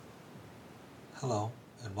Hello,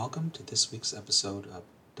 and welcome to this week's episode of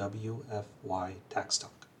WFY Tax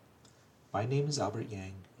Talk. My name is Albert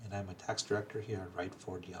Yang, and I'm a tax director here at Wright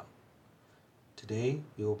Ford Young. Today,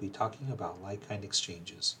 we will be talking about like-kind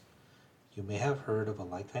exchanges. You may have heard of a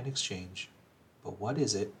like-kind exchange, but what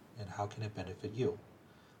is it and how can it benefit you?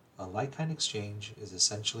 A like-kind exchange is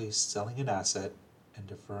essentially selling an asset and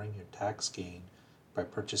deferring your tax gain by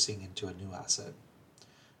purchasing into a new asset.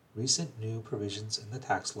 Recent new provisions in the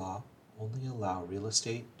tax law only allow real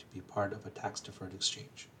estate to be part of a tax-deferred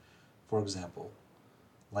exchange. For example,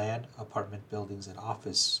 land, apartment buildings, and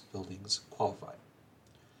office buildings qualify.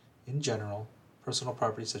 In general, personal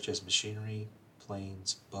property such as machinery,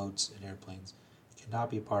 planes, boats, and airplanes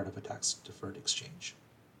cannot be part of a tax-deferred exchange.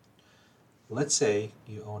 Let's say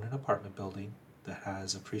you own an apartment building that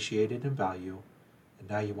has appreciated in value and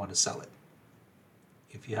now you want to sell it.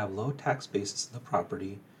 If you have low tax basis in the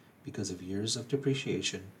property because of years of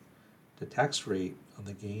depreciation, the tax rate on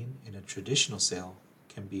the gain in a traditional sale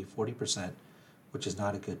can be 40%, which is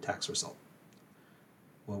not a good tax result.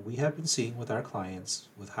 What we have been seeing with our clients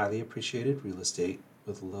with highly appreciated real estate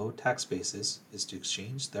with low tax basis is to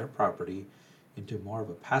exchange their property into more of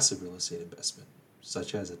a passive real estate investment,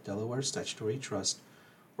 such as a Delaware statutory trust,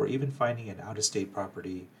 or even finding an out-of-state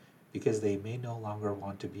property because they may no longer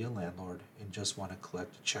want to be a landlord and just want to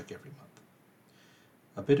collect a check every month.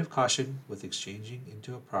 A bit of caution with exchanging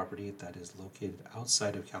into a property that is located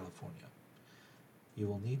outside of California. You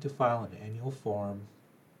will need to file an annual Form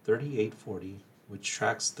 3840, which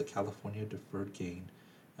tracks the California deferred gain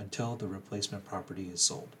until the replacement property is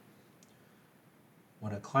sold.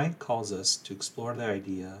 When a client calls us to explore the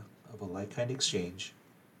idea of a like-kind exchange,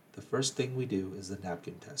 the first thing we do is the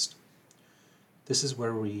napkin test. This is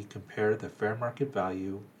where we compare the fair market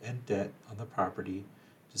value and debt on the property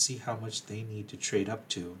to see how much they need to trade up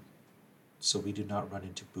to so we do not run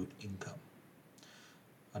into boot income.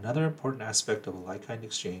 Another important aspect of a like-kind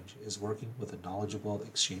exchange is working with a knowledgeable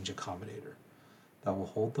exchange accommodator that will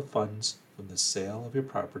hold the funds from the sale of your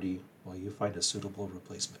property while you find a suitable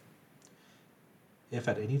replacement. If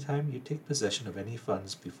at any time you take possession of any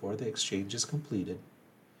funds before the exchange is completed,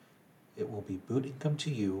 it will be boot income to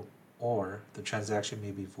you, or the transaction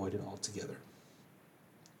may be voided altogether.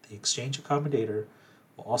 The exchange accommodator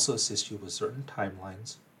will also assist you with certain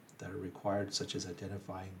timelines that are required, such as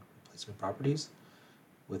identifying replacement properties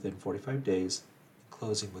within 45 days and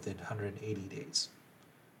closing within 180 days.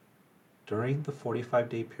 During the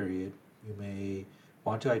 45-day period, you may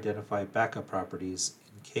want to identify backup properties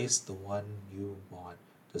in case the one you want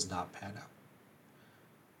does not pan out.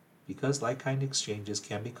 Because like-kind exchanges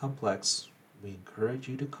can be complex, we encourage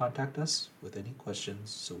you to contact us with any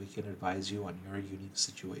questions so we can advise you on your unique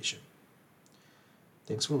situation.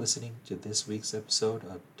 Thanks for listening to this week's episode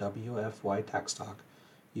of WFY Tax Talk.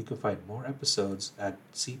 You can find more episodes at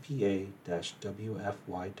cpa-wfy.com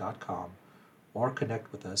or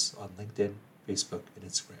connect with us on LinkedIn, Facebook, and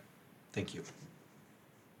Instagram. Thank you.